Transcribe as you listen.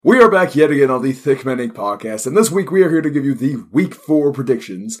We are back yet again on the Thick Men Inc. podcast, and this week we are here to give you the Week 4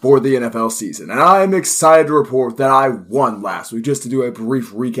 predictions for the NFL season. And I am excited to report that I won last week. Just to do a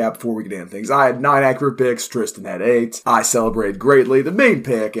brief recap before we get into things, I had 9 accurate picks, Tristan had 8. I celebrated greatly. The main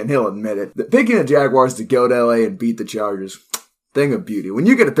pick, and he'll admit it, that picking the Jaguars to go to LA and beat the Chargers, thing of beauty. When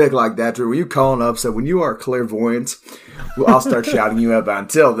you get a pick like that, Drew, when you call an upset, when you are clairvoyant, well, I'll start shouting you up.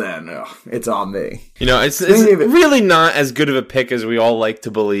 Until then, it's on me. You know, it's really not as good of a pick as we all like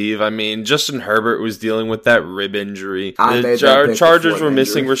to believe. I mean, Justin Herbert was dealing with that rib injury. The Chargers were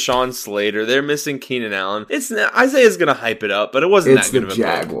missing Rashawn Slater. They're missing Keenan Allen. Isaiah's going to hype it up, but it wasn't that good of a pick.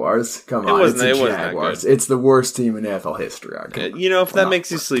 It's the Jaguars. Come on, it's the Jaguars. It's the worst team in NFL history. You know, if that makes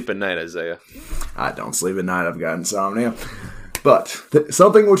you sleep at night, Isaiah. I don't sleep at night. I've got insomnia. But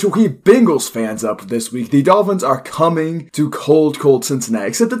something which will keep Bengals fans up this week, the Dolphins are coming to cold Cincinnati.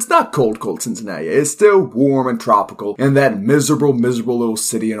 Except it's not cold Cincinnati. It's still warm and tropical in that miserable little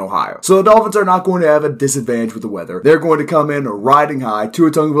city in Ohio. So the Dolphins are not going to have a disadvantage with the weather. They're going to come in riding high.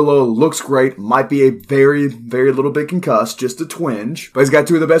 Tua Tagovailoa looks great. Might be a very little bit concussed, just a twinge. But he's got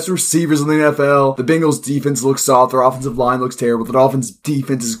 2 of the best receivers in the NFL. The Bengals defense looks soft. Their offensive line looks terrible. The Dolphins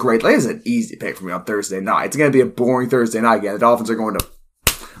defense is great. That is an easy pick for me on Thursday night. It's going to be a boring Thursday night again. The Dolphins are going to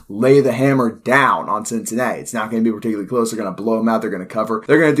lay the hammer down on Cincinnati. It's not going to be particularly close. They're going to blow them out. They're going to cover.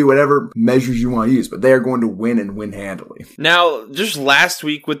 They're going to do whatever measures you want to use, but they are going to win and win handily. Now, just last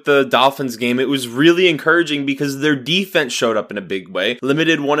week with the Dolphins game, it was really encouraging because their defense showed up in a big way,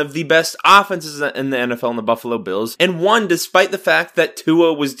 limited one of the best offenses in the NFL in the Buffalo Bills, and won despite the fact that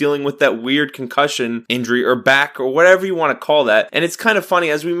Tua was dealing with that weird concussion injury or back or whatever you want to call that. And it's kind of funny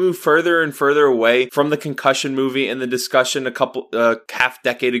as we move further and further away from the concussion movie and the discussion half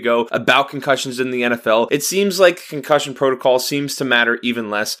decade ago about concussions in the NFL. It seems like concussion protocol seems to matter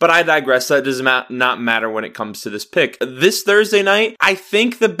even less, but I digress. That does not matter when it comes to this pick. This Thursday night, I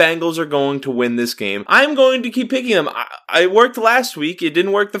think the Bengals are going to win this game. I'm going to keep picking them. I worked last week. It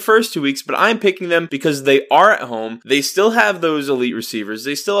didn't work the first 2 weeks, but I'm picking them because they are at home. They still have those elite receivers.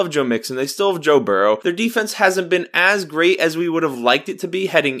 They still have Joe Mixon. They still have Joe Burrow. Their defense hasn't been as great as we would have liked it to be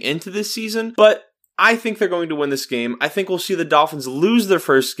heading into this season, but I think they're going to win this game. I think we'll see the Dolphins lose their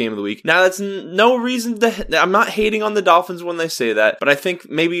first game of the week. Now, that's no reason I'm not hating on the Dolphins when they say that, but I think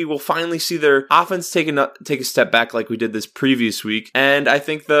maybe we'll finally see their offense take a step back like we did this previous week, and I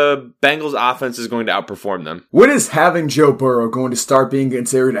think the Bengals offense is going to outperform them. When is having Joe Burrow going to start being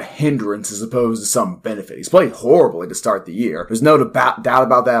considered a hindrance as opposed to some benefit? He's played horribly to start the year. There's no doubt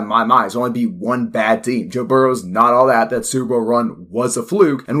about that in my mind. There's only be one bad team. Joe Burrow's not all that. That Super Bowl run was a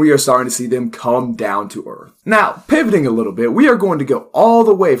fluke, and we are starting to see them come down to earth. Now, pivoting a little bit, we are going to go all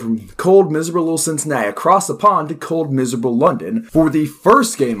the way from cold, miserable little Cincinnati across the pond to cold, miserable London for the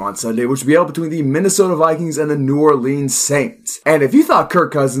first game on Sunday, which will be held between the Minnesota Vikings and the New Orleans Saints. And if you thought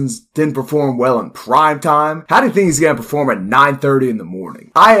Kirk Cousins didn't perform well in prime time, how do you think he's going to perform at 9:30 in the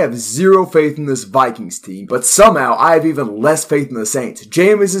morning? I have zero faith in this Vikings team, but somehow I have even less faith in the Saints.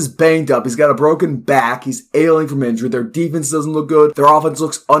 Jameis is banged up. He's got a broken back. He's ailing from injury. Their defense doesn't look good. Their offense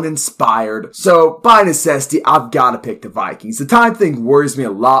looks uninspired. So, by necessity, I've got to pick the Vikings. The time thing worries me a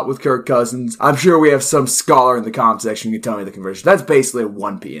lot with Kirk Cousins. I'm sure we have some scholar in the comment section who can tell me the conversion. That's basically a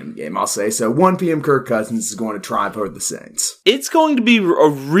 1 p.m. game, I'll say. So 1 p.m. Kirk Cousins is going to triumph over the Saints. It's going to be a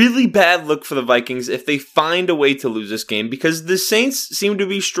really bad look for the Vikings if they find a way to lose this game because the Saints seem to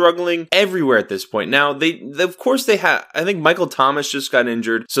be struggling everywhere at this point. Now, of course they have, I think Michael Thomas just got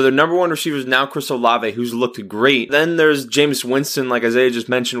injured. So their number one receiver is now Chris Olave, who's looked great. Then there's Jameis Winston, like Isaiah just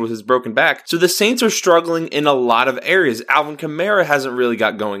mentioned, with his broken back. So the Saints are struggling in a lot of areas. Alvin Kamara hasn't really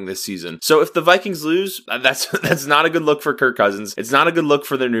got going this season. So if the Vikings lose, that's not a good look for Kirk Cousins. It's not a good look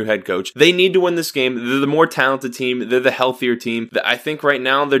for their new head coach. They need to win this game. They're the more talented team. They're the healthier team. I think right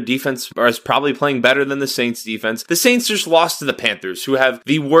now their defense is probably playing better than the Saints defense. The Saints just lost to the Panthers, who have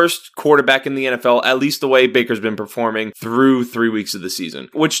the worst quarterback in the NFL, at least the way Baker's been performing through 3 weeks of the season,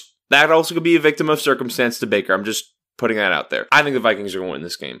 which that also could be a victim of circumstance to Baker. I'm just putting that out there. I think the Vikings are going to win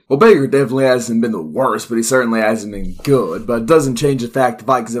this game. Well, Baker definitely hasn't been the worst, but he certainly hasn't been good. But it doesn't change the fact the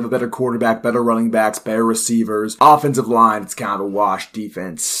Vikings have a better quarterback, better running backs, better receivers. Offensive line, it's kind of a wash.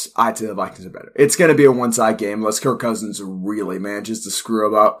 Defense, I'd say the Vikings are better. It's going to be a one-side game unless Kirk Cousins really manages to screw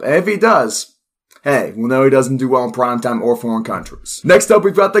him up. And if he does, Hey, we'll know he doesn't do well in primetime or foreign countries. Next up,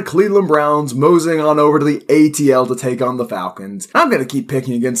 we've got the Cleveland Browns moseying on over to the ATL to take on the Falcons. I'm going to keep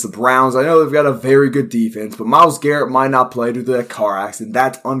picking against the Browns. I know they've got a very good defense, but Myles Garrett might not play due to that car accident.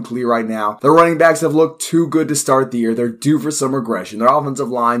 That's unclear right now. Their running backs have looked too good to start the year. They're due for some regression. Their offensive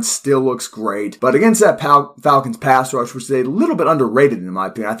line still looks great, but against that Falcons pass rush, which is a little bit underrated in my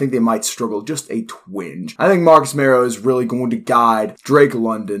opinion, I think they might struggle just a twinge. I think Marcus Mariota is really going to guide Drake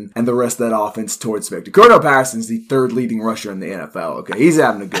London and the rest of that offense towards victory. Cordell Patterson is the third leading rusher in the NFL. Okay, he's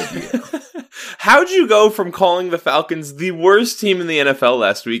having a good year. How'd you go from calling the Falcons the worst team in the NFL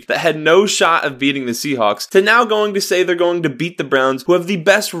last week that had no shot of beating the Seahawks to now going to say they're going to beat the Browns, who have the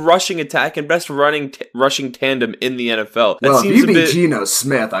best rushing attack and best rushing tandem in the NFL? That well, if you beat Geno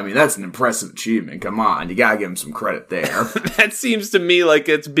Smith, I mean, that's an impressive achievement. Come on, you gotta give him some credit there. That seems to me like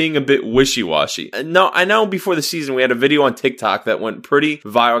it's being a bit wishy-washy. No, I know before the season we had a video on TikTok that went pretty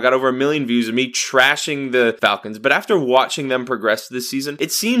viral, got over 1 million views of me trashing the Falcons, but after watching them progress this season,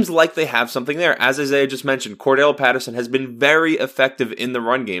 it seems like they have something there. As Isaiah just mentioned, Cordell Patterson has been very effective in the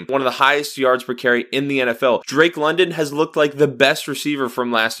run game, one of the highest yards per carry in the NFL. Drake London has looked like the best receiver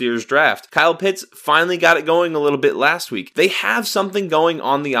from last year's draft. Kyle Pitts finally got it going a little bit last week. They have something going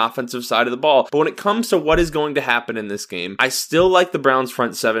on the offensive side of the ball, but when it comes to what is going to happen in this game, I still like the Browns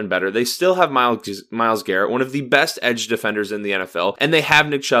front seven better. They still have Myles Garrett, one of the best edge defenders in the NFL, and they have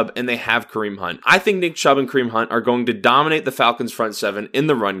Nick Chubb and they have Kareem Hunt. I think Nick Chubb and Kareem Hunt are going to dominate the Falcons front seven in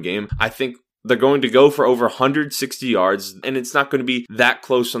the run game. I think they're going to go for over 160 yards, and it's not going to be that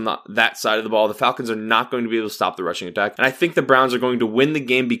close on that side of the ball. The Falcons are not going to be able to stop the rushing attack, and I think the Browns are going to win the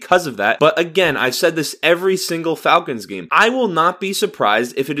game because of that. But again, I've said this every single Falcons game. I will not be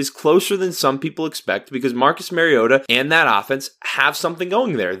surprised if it is closer than some people expect because Marcus Mariota and that offense have something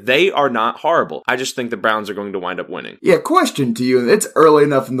going there. They are not horrible. I just think the Browns are going to wind up winning. Yeah, question to you. It's early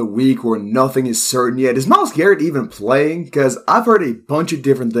enough in the week where nothing is certain yet. Is Myles Garrett even playing? Because I've heard a bunch of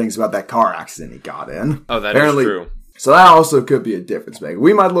different things about that car accident he got in. Oh, that is true. So that also could be a difference maker.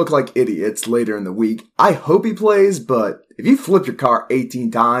 We might look like idiots later in the week. I hope he plays, but if you flip your car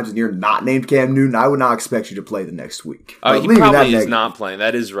 18 times and you're not named Cam Newton, I would not expect you to play the next week. He probably is not playing.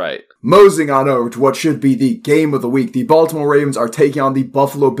 That is right. Moseying on over to what should be the game of the week. The Baltimore Ravens are taking on the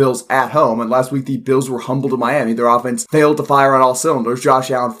Buffalo Bills at home. And last week, the Bills were humbled to Miami. Their offense failed to fire on all cylinders. Josh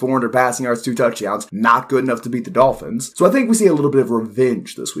Allen, 400 passing yards, 2 touchdowns. Not good enough to beat the Dolphins. So I think we see a little bit of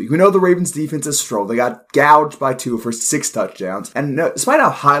revenge this week. We know the Ravens defense is strong. They got gouged by Tua for 6 touchdowns. And despite how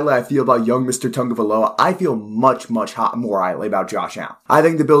highly I feel about young Mr. Tagovailoa, I feel much more highly about Josh Allen. I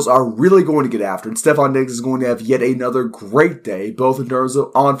think the Bills are really going to get after it. Stephon Diggs is going to have yet another great day, both in terms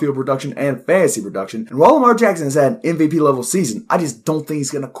of on-field production and fantasy production. And while Lamar Jackson has had an MVP level season, I just don't think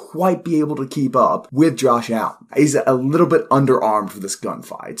he's going to quite be able to keep up with Josh Allen. He's a little bit underarmed for this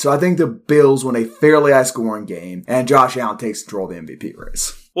gunfight. So I think the Bills win a fairly high scoring game and Josh Allen takes control of the MVP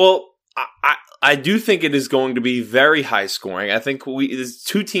race. Well, I do think it is going to be very high scoring. I think there's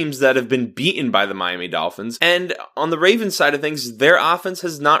 2 teams that have been beaten by the Miami Dolphins. And on the Ravens side of things, their offense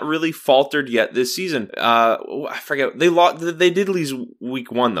has not really faltered yet this season. I forget. They did lose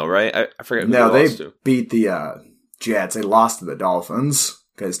week 1 though, right? I forget who they lost to. Beat the Jets. They lost to the Dolphins.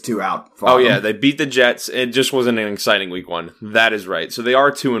 Because 2 out. Oh yeah, they beat the Jets. It just wasn't an exciting week 1. That is right. So they are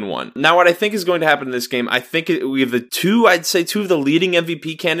 2-1. Now, what I think is going to happen in this game, I think we have two of the leading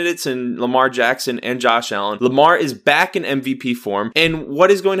MVP candidates in Lamar Jackson and Josh Allen. Lamar is back in MVP form. And what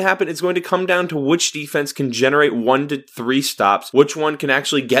is going to happen? It's going to come down to which defense can generate 1 to 3 stops, which one can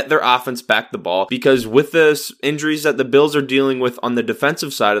actually get their offense back the ball. Because with the injuries that the Bills are dealing with on the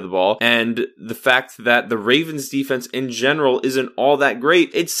defensive side of the ball, and the fact that the Ravens defense in general isn't all that great,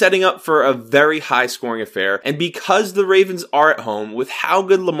 it's setting up for a very high scoring affair. And because the Ravens are at home, with how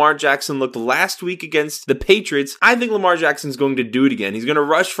good Lamar Jackson looked last week against the Patriots, I think Lamar Jackson's going to do it again. He's going to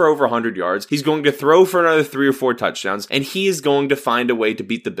rush for over 100 yards. He's going to throw for another 3 or 4 touchdowns. And he is going to find a way to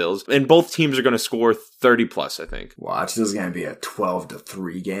beat the Bills. And both teams are going to score 30 plus, I think. Watch, this is going to be a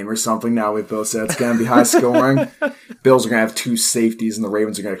 12-3 game or something now. We've both said it's going to be high scoring. Bills are going to have 2 safeties and the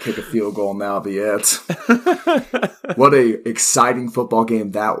Ravens are going to kick a field goal and that'll be it. What a exciting football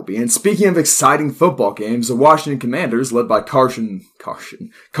game that will be. And speaking of exciting football games, the Washington Commanders, led by Carson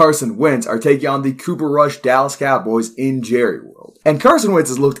Wentz, are taking on the Cooper Rush Dallas Cowboys in Jerry World. And Carson Wentz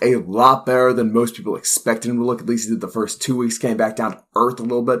has looked a lot better than most people expected him to look. At least he did the first 2 weeks, came back down to earth a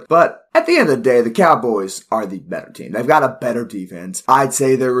little bit. But at the end of the day, the Cowboys are the better team. They've got a better defense. I'd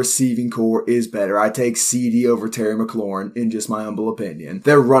say their receiving core is better. I take CD over Terry McLaurin in just my humble opinion.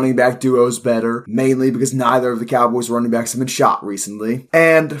 Their running back duo is better, mainly because neither of the Cowboys running backs have been shot recently.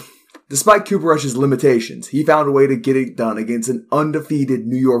 And Despite Cooper Rush's limitations, he found a way to get it done against an undefeated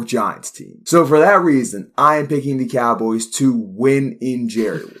New York Giants team. So for that reason, I am picking the Cowboys to win in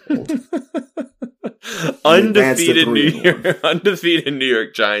Jerry World. undefeated New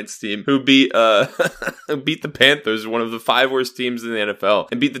York Giants team who beat beat the Panthers, one of the 5 worst teams in the NFL,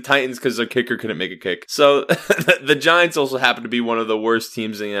 and beat the Titans because their kicker couldn't make a kick. So the Giants also happen to be one of the worst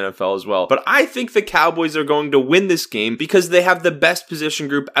teams in the NFL as well. But I think the Cowboys are going to win this game because they have the best position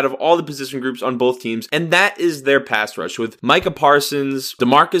group out of all the position groups on both teams, and that is their pass rush with Micah Parsons,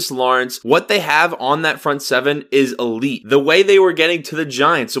 DeMarcus Lawrence. What they have on that front 7 is elite. The way they were getting to the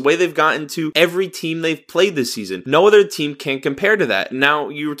Giants, the way they've gotten to every team they've played this season, no other team can compare to that. Now,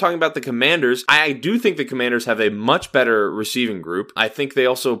 you were talking about the Commanders. I do think the Commanders have a much better receiving group. I think they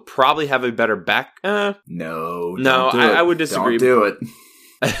also probably have a better back. No, I would disagree. Don't do it.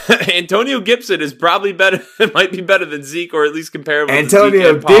 Antonio Gibson is probably better, might be better than Zeke, or at least comparable to Zeke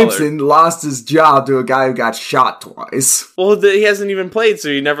Antonio and Pollard. Gibson lost his job to a guy who got shot twice. Well, he hasn't even played, so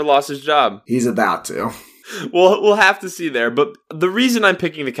he never lost his job. He's about to. We'll have to see there. But the reason I'm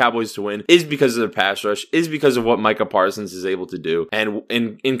picking the Cowboys to win is because of their pass rush, is because of what Micah Parsons is able to do, and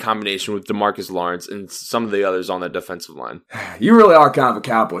in combination with DeMarcus Lawrence and some of the others on that defensive line. You really are kind of a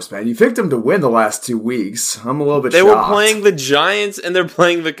Cowboys fan. You picked them to win the last 2 weeks. I'm a little bit shocked. They were playing the Giants and they're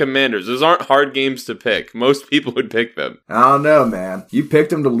playing the Commanders. Those aren't hard games to pick. Most people would pick them. I don't know, man. You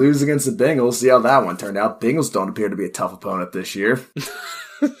picked them to lose against the Bengals. See how that one turned out. Bengals don't appear to be a tough opponent this year.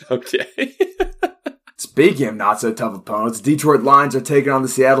 Okay. Speaking of not so tough opponents, Detroit Lions are taking on the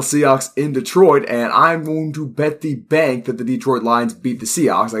Seattle Seahawks in Detroit, and I'm going to bet the bank that the Detroit Lions beat the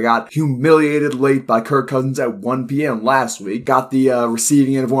Seahawks. I got humiliated late by Kirk Cousins at 1 p.m. last week, got the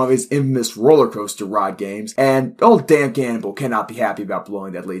receiving end of one of his infamous roller coaster ride games, and old Dan Campbell cannot be happy about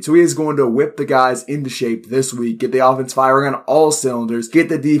blowing that lead. So he is going to whip the guys into shape this week, get the offense firing on all cylinders, get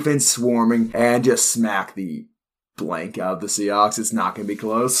the defense swarming, and just smack the blank out of the Seahawks. It's not going to be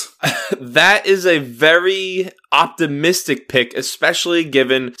close. That is a very optimistic pick, especially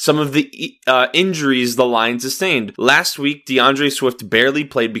given some of the injuries the Lions sustained. Last week, DeAndre Swift barely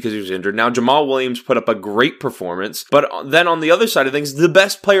played because he was injured. Now, Jamal Williams put up a great performance, but then on the other side of things, the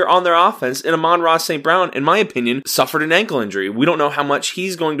best player on their offense, in Amon-Ra St. Brown, in my opinion, suffered an ankle injury. We don't know how much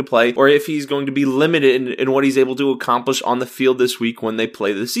he's going to play or if he's going to be limited in what he's able to accomplish on the field this week when they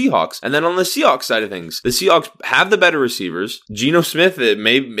play the Seahawks. And then on the Seahawks side of things, the Seahawks have the better receivers. Geno Smith,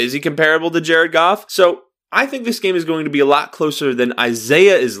 is he comparable to Jared Goff? So I think this game is going to be a lot closer than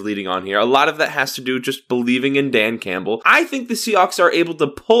Isaiah is leading on here. A lot of that has to do with just believing in Dan Campbell. I think the Seahawks are able to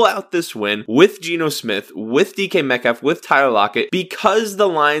pull out this win with Geno Smith, with DK Metcalf, with Tyler Lockett, because the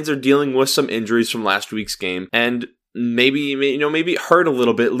Lions are dealing with some injuries from last week's game, and maybe hurt a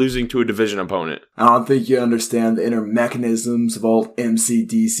little bit losing to a division opponent. I don't think you understand the inner mechanisms of old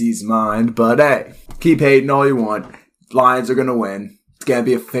MCDC's mind, but hey, keep hating all you want. Lions are going to win. It's going to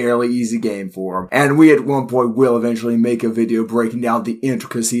be a fairly easy game for them. And we at one point will eventually make a video breaking down the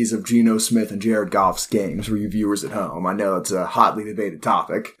intricacies of Geno Smith and Jared Goff's games for you viewers at home. I know it's a hotly debated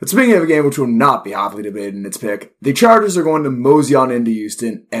topic. But speaking of a game which will not be hotly debated in its pick, the Chargers are going to mosey on into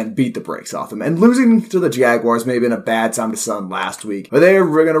Houston and beat the brakes off them. And losing to the Jaguars may have been a bad time to sun last week. But they're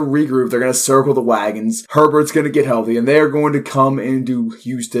going to regroup. They're going to circle the wagons. Herbert's going to get healthy. And they're going to come into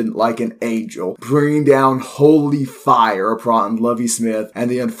Houston like an angel, bringing down holy fire upon Lovie Smith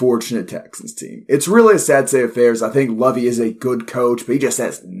and the unfortunate Texans team. It's really a sad state of affairs. I think Lovie is a good coach, but he just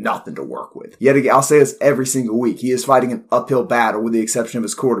has nothing to work with. Yet again, I'll say this every single week. He is fighting an uphill battle with the exception of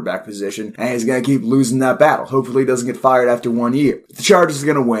his quarterback position, and he's going to keep losing that battle. Hopefully he doesn't get fired after 1 year. If the Chargers are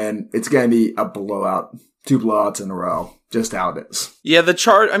going to win, it's going to be a blowout. 2 blowouts in a row. Just how it is. Yeah, the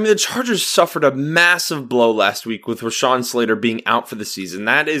Chargers suffered a massive blow last week with Rashawn Slater being out for the season.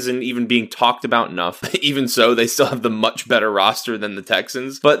 That isn't even being talked about enough. Even so, they still have the much better roster than the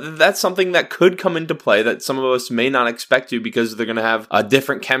Texans. But that's something that could come into play that some of us may not expect to, because they're going to have a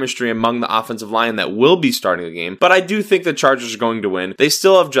different chemistry among the offensive line that will be starting the game. But I do think the Chargers are going to win. They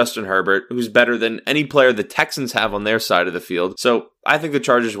still have Justin Herbert, who's better than any player the Texans have on their side of the field. So I think the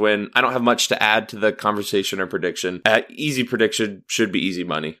Chargers win. I don't have much to add to the conversation or prediction. Easy prediction, should be easy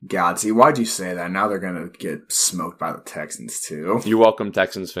money. God, see, why'd you say that? Now they're going to get smoked by the Texans, too. You're welcome,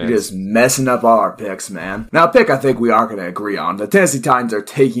 Texans fans. You're just messing up all our picks, man. Now, a pick I think we are going to agree on. The Tennessee Titans are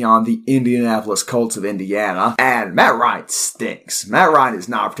taking on the Indianapolis Colts of Indiana, and Matt Ryan stinks. Matt Ryan is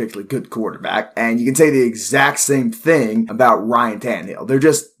not a particularly good quarterback, and you can say the exact same thing about Ryan Tannehill. They're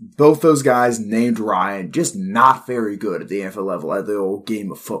just, both those guys named Ryan, just not very good at the NFL level at the old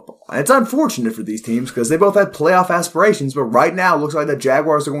game of football. And it's unfortunate for these teams because they both had playoff aspirations, but right now it looks like the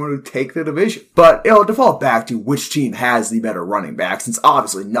Jaguars are going to take the division. But, to fall back to which team has the better running back, since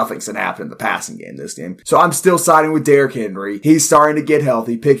obviously nothing's going to happen in the passing game this game. So I'm still siding with Derrick Henry. He's starting to get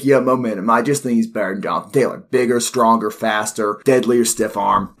healthy, picking up momentum. I just think he's better than Jonathan Taylor. Bigger, stronger, faster, deadlier stiff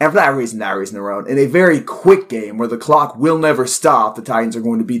arm. And for that reason alone, in a very quick game where the clock will never stop, the Titans are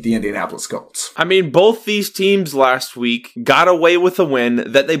going to beat the Indianapolis Colts. I mean, both these teams last week got away with a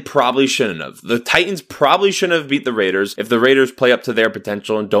win that they probably shouldn't have. The Titans probably shouldn't have beat the Raiders if the Raiders play up to their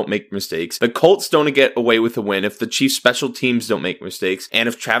potential and don't make mistakes. The Colts don't get away with a win if the Chiefs special teams don't make mistakes and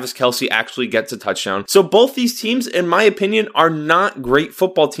if Travis Kelce actually gets a touchdown. So both these teams, in my opinion, are not great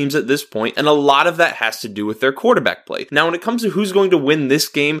football teams at this point, and a lot of that has to do with their quarterback play. Now, when it comes to who's going to win this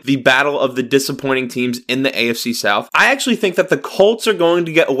game, the battle of the disappointing teams in the AFC South, I actually think that the Colts are going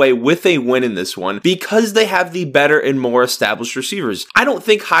to get away with a win in this one because they have the better and more established receivers. I don't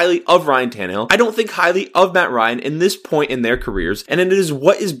think highly of Ryan Tannehill. I don't think highly of Matt Ryan in this point in their careers, and it is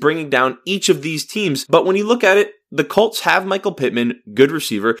what is bringing down each of these teams. But when you look at it, the Colts have Michael Pittman, good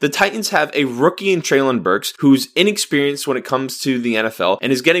receiver. The Titans have a rookie in Treylon Burks, who's inexperienced when it comes to the NFL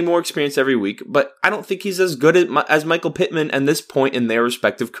and is getting more experience every week, but I don't think he's as good as Michael Pittman at this point in their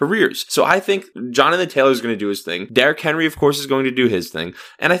respective careers. So I think Jonathan Taylor is going to do his thing. Derrick Henry, of course, is going to do his thing.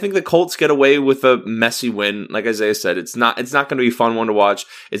 And I think the Colts get away with a messy win. Like Isaiah said, it's not going to be a fun one to watch.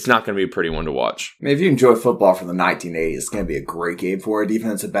 It's not going to be a pretty one to watch. I mean, if you enjoy football from the 1980s, it's going to be a great game for a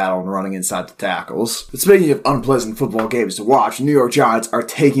defensive battle and running inside the tackles. But speaking of unpleasant football games to watch, the New York Giants are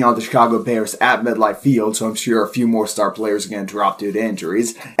taking on the Chicago Bears at MetLife Field, so I'm sure a few more star players are going to drop due to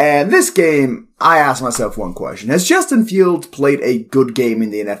injuries. And this game, I asked myself one question. Has Justin Fields played a good game in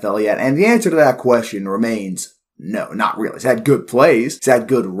the NFL yet? And the answer to that question remains no, not really. He's had good plays. He's had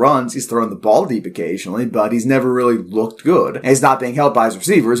good runs. He's thrown the ball deep occasionally, but he's never really looked good. And he's not being helped by his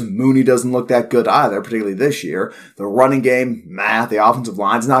receivers. Mooney doesn't look that good either, particularly this year. The running game, the offensive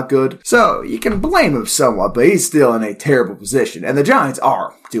line's not good. So you can blame him somewhat, but he's still in a terrible position. And the Giants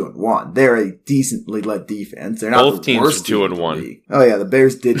are 2-1. They're a decently led defense. They're not both the worst teams are 2-1. Oh yeah, the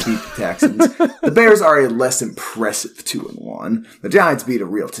Bears did beat the Texans. The Bears are a less impressive 2-1. The Giants beat a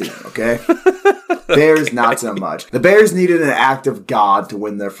real team, okay? Bears, not so much. The Bears needed an act of God to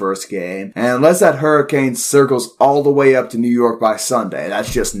win their first game, and unless that hurricane circles all the way up to New York by Sunday,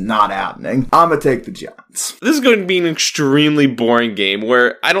 that's just not happening. I'm gonna take the Giants. This is going to be an extremely boring game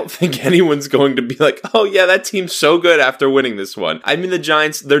where I don't think anyone's going to be like, oh yeah, that team's so good after winning this one. I mean, the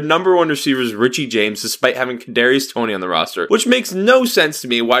Giants, their number one receiver is Richie James, despite having Kadarius Toney on the roster, which makes no sense to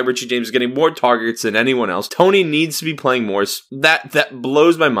me why Richie James is getting more targets than anyone else. Toney needs to be playing more. That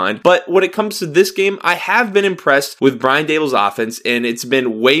blows my mind. But when it comes to this game, I have been impressed with Brian Daboll's offense, and it's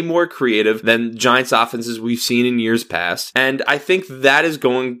been way more creative than Giants offenses we've seen in years past. And I think that is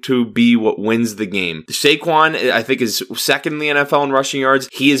going to be what wins the game. Saquon, I think, is second in the NFL in rushing yards.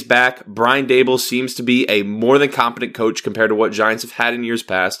 He is back. Brian Daboll seems to be a more than competent coach compared to what Giants have had in years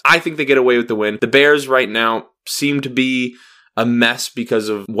past. I think they get away with the win. The Bears right now seem to be a mess because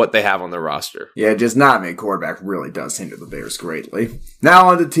of what they have on their roster. Yeah, just not having a quarterback really does hinder the Bears greatly. Now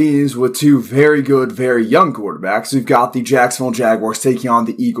on to teams with two very good, very young quarterbacks. We've got the Jacksonville Jaguars taking on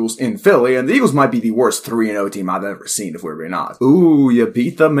the Eagles in Philly, and the Eagles might be the worst 3-0 team I've ever seen, if we're being honest. Ooh, you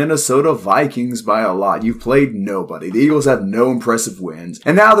beat the Minnesota Vikings by a lot. You've played nobody. The Eagles have no impressive wins,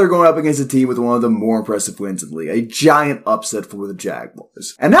 and now they're going up against a team with one of the more impressive wins in the league. A giant upset for the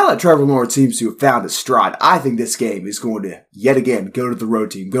Jaguars. And now that Trevor Lawrence seems to have found his stride, I think this game is going to yet again go to the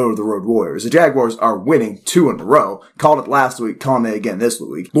road team, go to the Road Warriors. The Jaguars are winning 2 in a row. Called it last week, calling it again this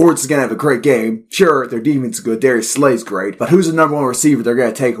week. Lawrence is going to have a great game. Sure, their defense is good. Darius Slay's great. But who's the number one receiver they're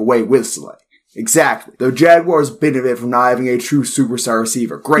going to take away with Slay? Exactly. The Jaguars benefit from not having a true superstar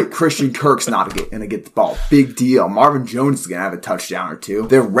receiver. Great. Christian Kirk's not going to get the ball. Big deal. Marvin Jones is going to have a touchdown or two.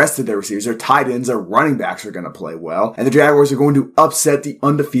 The rest of their receivers, their tight ends, their running backs are going to play well. And the Jaguars are going to upset the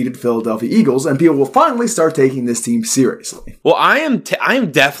undefeated Philadelphia Eagles, and people will finally start taking this team seriously. Well, I am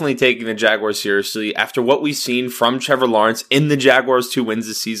definitely taking the Jaguars seriously after what we've seen from Trevor Lawrence in the Jaguars' 2 wins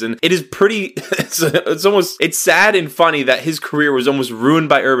this season. It is pretty, it's sad and funny that his career was almost ruined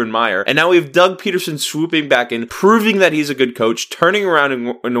by Urban Meyer. And now we have Doug Peterson swooping back in, proving that he's a good coach, turning around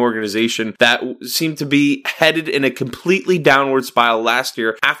an organization that seemed to be headed in a completely downward spiral last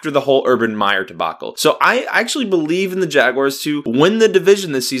year after the whole Urban Meyer debacle. So I actually believe in the Jaguars to win the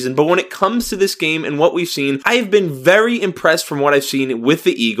division this season, but when it comes to this game and what we've seen, I have been very impressed from what I've seen with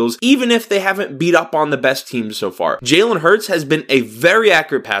the Eagles, even if they haven't beat up on the best teams so far. Jalen Hurts has been a very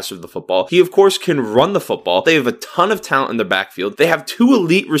accurate passer of the football. He, of course, can run the football. They have a ton of talent in their backfield. They have 2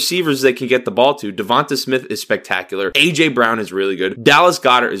 elite receivers that can get the the ball to. Devonta Smith is spectacular. A.J. Brown is really good. Dallas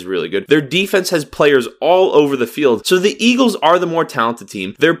Goedert is really good. Their defense has players all over the field. So the Eagles are the more talented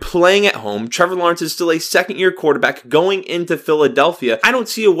team. They're playing at home. Trevor Lawrence is still a second-year quarterback going into Philadelphia. I don't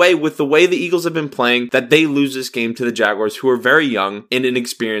see a way, with the way the Eagles have been playing, that they lose this game to the Jaguars, who are very young and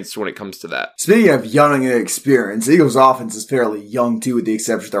inexperienced when it comes to that. Speaking of young and inexperienced, the Eagles' offense is fairly young too, with the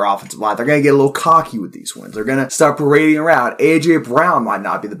exception of their offensive line. They're going to get a little cocky with these wins. They're going to start parading around. A.J. Brown might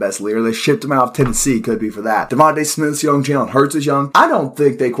not be the best leader. They shipped him out of Tennessee. Could be for that. Devontae Smith's young. Jalen Hurts is young. I don't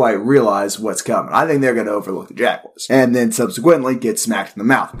think they quite realize what's coming. I think they're going to overlook the Jaguars and then subsequently get smacked in the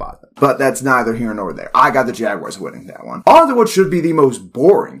mouth by them. But that's neither here nor there. I got the Jaguars winning that one. On to what should be the most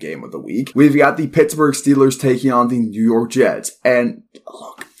boring game of the week. We've got the Pittsburgh Steelers taking on the New York Jets. And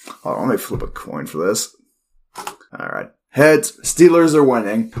look, hold on, let me flip a coin for this. All right. Heads, Steelers are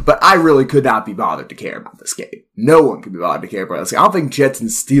winning, but I really could not be bothered to care about this game. No one could be bothered to care about this game. I don't think Jets and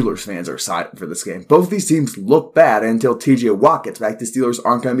Steelers fans are excited for this game. Both these teams look bad, and until TJ Watt gets back, the Steelers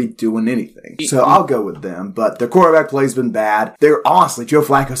aren't going to be doing anything. So I'll go with them, but their quarterback play's been bad. They're honestly, Joe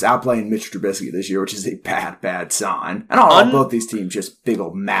Flacco's outplaying Mitch Trubisky this year, which is a bad, bad sign. And all both these teams just big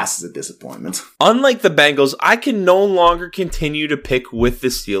old masses of disappointment. Unlike the Bengals, I can no longer continue to pick with the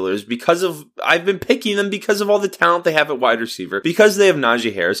Steelers I've been picking them because of all the talent they have at wide receiver, because they have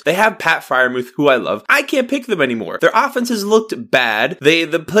Najee Harris, they have Pat Freiermuth, who I love. I can't pick them anymore. Their offense has looked bad.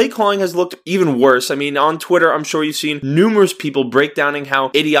 The play calling has looked even worse. I mean, on Twitter, I'm sure you've seen numerous people breakdowning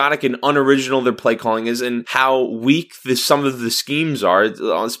how idiotic and unoriginal their play calling is and how weak some of the schemes are,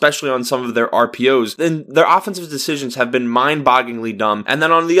 especially on some of their RPOs. And their offensive decisions have been mind-bogglingly dumb. And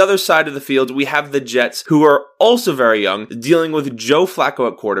then on the other side of the field, we have the Jets, who are also very young, dealing with Joe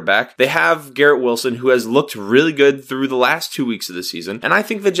Flacco at quarterback. They have Garrett Wilson, who has looked really good through the last 2 weeks of the season. And I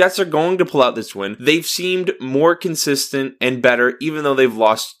think the Jets are going to pull out this win. They've seemed more consistent and better, even though they've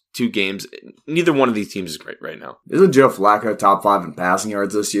lost 2 games. Neither one of these teams is great right now. Isn't Joe Flacco top 5 in passing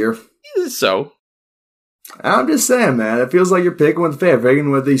yards this year? So, I'm just saying, man, it feels like you're picking with the favorite,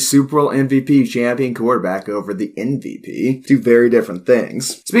 picking with the Super Bowl MVP champion quarterback over the MVP. 2 very different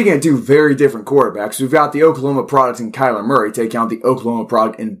things. Speaking of 2 very different quarterbacks, we've got the Oklahoma product in Kyler Murray taking on the Oklahoma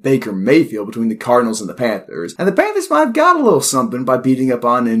product in Baker Mayfield between the Cardinals and the Panthers. And the Panthers might have got a little something by beating up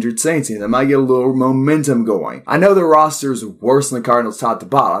on injured Saints team. They might get a little momentum going. I know their roster is worse than the Cardinals top to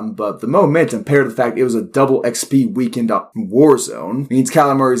bottom, but the momentum paired with the fact it was a double XP weekend up in Warzone means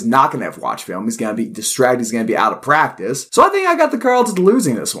Kyler Murray's not going to have watch film. He's going to be distracted. He's going to be out of practice. So I think I got the Cardinals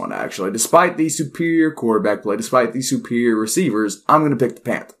losing this one, actually. Despite the superior quarterback play, despite the superior receivers, I'm going to pick the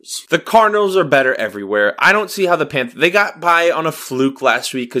Panthers. The Cardinals are better everywhere. I don't see how the Panthers... They got by on a fluke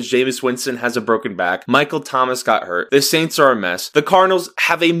last week because Jameis Winston has a broken back. Michael Thomas got hurt. The Saints are a mess. The Cardinals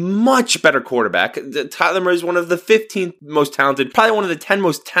have a much better quarterback. Tyler Murray is one of the 15th most talented, probably one of the 10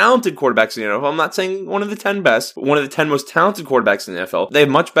 most talented quarterbacks in the NFL. I'm not saying one of the 10 best, but one of the 10 most talented quarterbacks in the NFL. They have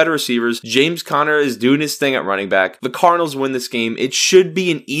much better receivers. James Conner is doing his thing at running back. The Cardinals win this game. It should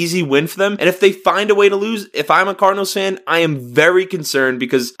be an easy win for them. And if they find a way to lose, if I'm a Cardinals fan, I am very concerned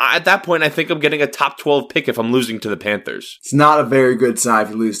because at that point, I think I'm getting a top 12 pick if I'm losing to the Panthers. It's not a very good sign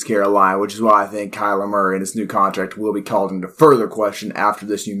if you lose to Carolina, which is why I think Kyler Murray and his new contract will be called into further question after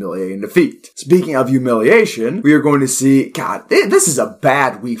this humiliating defeat. Speaking of humiliation, we are going to see, God, this is a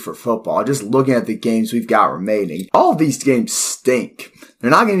bad week for football. Just looking at the games we've got remaining, all of these games stink. They're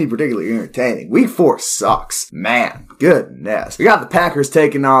not going to be particularly entertaining. Week 4 sucks. Man, goodness. We got the Packers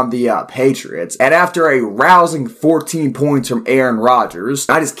taking on the Patriots. And after a rousing 14 points from Aaron Rodgers,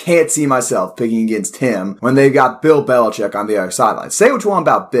 I just can't see myself picking against him when they've got Bill Belichick on the other sideline. Say what you want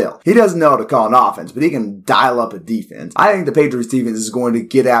about Bill. He doesn't know how to call an offense, but he can dial up a defense. I think the Patriots defense is going to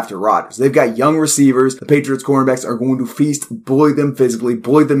get after Rodgers. They've got young receivers. The Patriots cornerbacks are going to feast, bully them physically,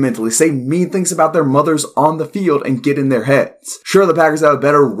 bully them mentally, say mean things about their mothers on the field, and get in their heads. Sure, the Packers have a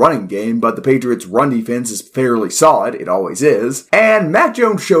better running game, but the Patriots' run defense is fairly solid. It always is. And Mac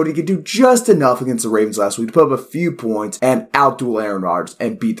Jones showed he could do just enough against the Ravens last week to put up a few points and outduel Aaron Rodgers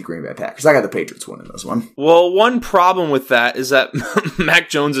and beat the Green Bay Packers. I got the Patriots winning this one. Well, one problem with that is that Mac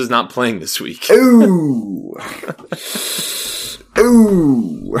Jones is not playing this week. Ooh.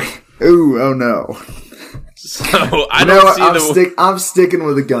 Ooh. Ooh, oh no. So, I don't see I'm sticking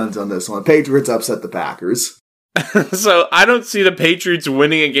with the guns on this one. Patriots upset the Packers. So I don't see the Patriots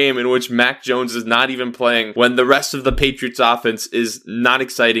winning a game in which Mac Jones is not even playing when the rest of the Patriots offense is not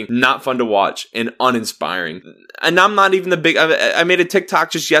exciting, not fun to watch, and uninspiring. And I'm not even the big... I made a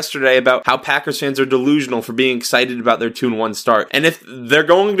TikTok just yesterday about how Packers fans are delusional for being excited about their 2-1 start. And if they're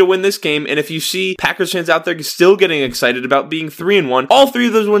going to win this game, and if you see Packers fans out there still getting excited about being 3-1, all three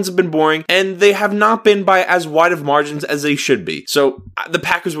of those wins have been boring, and they have not been by as wide of margins as they should be. So the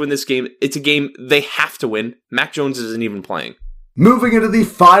Packers win this game. It's a game they have to win. Mac Jones isn't even playing. Moving into the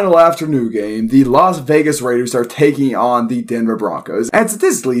final afternoon game, the Las Vegas Raiders are taking on the Denver Broncos. And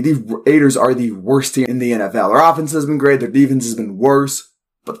statistically, the Raiders are the worst team in the NFL. Their offense has been great, their defense has been worse.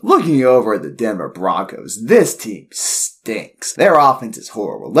 But looking over at the Denver Broncos, this team stinks. Their offense is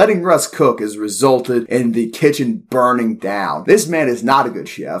horrible. Letting Russ cook has resulted in the kitchen burning down. This man is not a good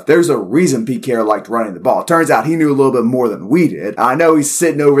chef. There's a reason Pete Carroll liked running the ball. Turns out he knew a little bit more than we did. I know he's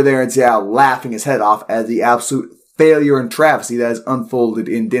sitting over there in Seattle laughing his head off at the absolute failure and travesty that has unfolded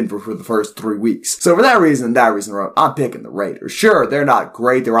in Denver for the first 3 weeks. So for that reason alone, I'm picking the Raiders. Sure, they're not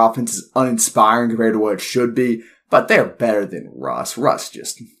great. Their offense is uninspiring compared to what it should be. But they're better than Russ. Russ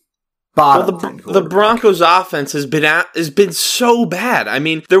just bottom. Well, the Broncos' offense has been so bad. I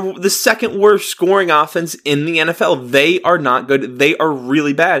mean, they're the second worst scoring offense in the NFL. They are not good. They are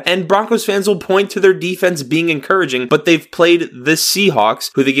really bad. And Broncos fans will point to their defense being encouraging, but they've played the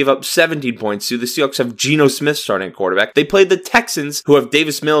Seahawks, who they gave up 17 points to. The Seahawks have Geno Smith starting at quarterback. They played the Texans, who have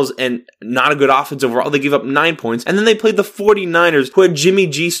Davis Mills and not a good offense overall. They gave up 9 points. And then they played the 49ers, who had Jimmy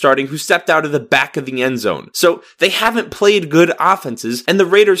G starting, who stepped out of the back of the end zone. So they haven't played good offenses, and the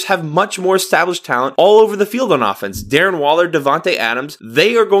Raiders have much more established talent all over the field on offense. Darren Waller, Devontae Adams,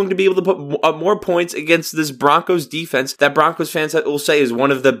 they are going to be able to put up more points against this Broncos defense that Broncos fans will say is one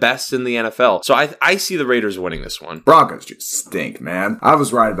of the best in the NFL. So I see the Raiders winning this one. Broncos just stink, man. I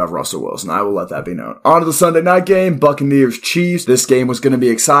was right about Russell Wilson. I will let that be known. On to the Sunday night game, Buccaneers-Chiefs. This game was going to be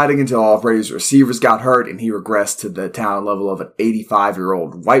exciting until all of Brady's receivers got hurt and he regressed to the talent level of an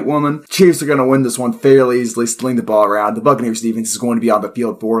 85-year-old white woman. Chiefs are going to win this one fairly easily, sling the ball around. The Buccaneers defense is going to be on the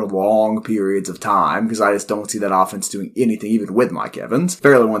field for long periods of time because I just don't see that offense doing anything, even with Mike Evans.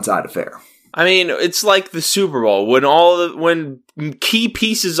 Fairly one-sided affair. I mean, it's like the Super Bowl when key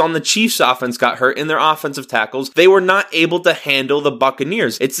pieces on the Chiefs offense got hurt in their offensive tackles. They were not able to handle the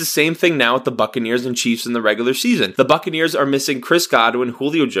Buccaneers. It's the same thing now with the Buccaneers and Chiefs in the regular season. The Buccaneers are missing Chris Godwin,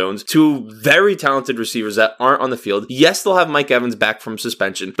 Julio Jones, two very talented receivers that aren't on the field. Yes, they'll have Mike Evans back from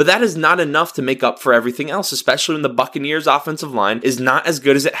suspension, but that is not enough to make up for everything else, especially when the Buccaneers offensive line is not as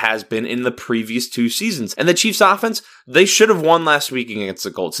good as it has been in the previous 2 seasons. And the Chiefs offense, they should have won last week against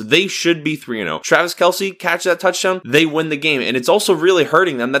the Colts. They should be 3-0. Travis Kelce catch that touchdown, they win the game. And it's also really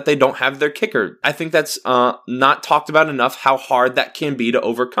hurting them that they don't have their kicker. I think that's not talked about enough how hard that can be to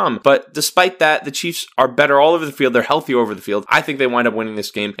overcome. But despite that, the Chiefs are better all over the field. They're healthy over the field. I think they wind up winning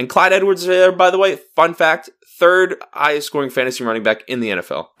this game. And Clyde Edwards-Helaire, by the way, fun fact, 3rd highest scoring fantasy running back in the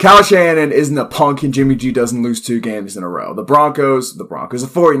NFL. Kyle Shanahan isn't a punk and Jimmy G doesn't lose 2 games in a row. The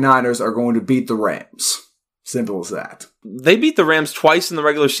 49ers are going to beat the Rams. Simple as that. They beat the Rams twice in the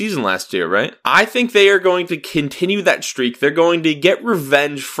regular season last year, right? I think they are going to continue that streak. They're going to get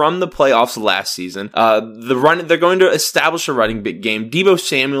revenge from the playoffs last season. They're going to establish a running game. Deebo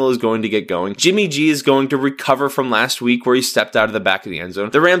Samuel is going to get going. Jimmy G is going to recover from last week where he stepped out of the back of the end zone.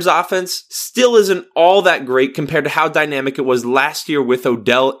 The Rams offense still isn't all that great compared to how dynamic it was last year with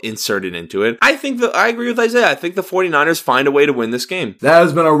Odell inserted into it. I agree with Isaiah. I think the 49ers find a way to win this game. That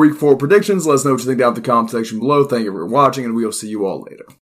has been our week 4 predictions. Let us know what you think down in the comment section below. Thank you for watching, and we will see you all later.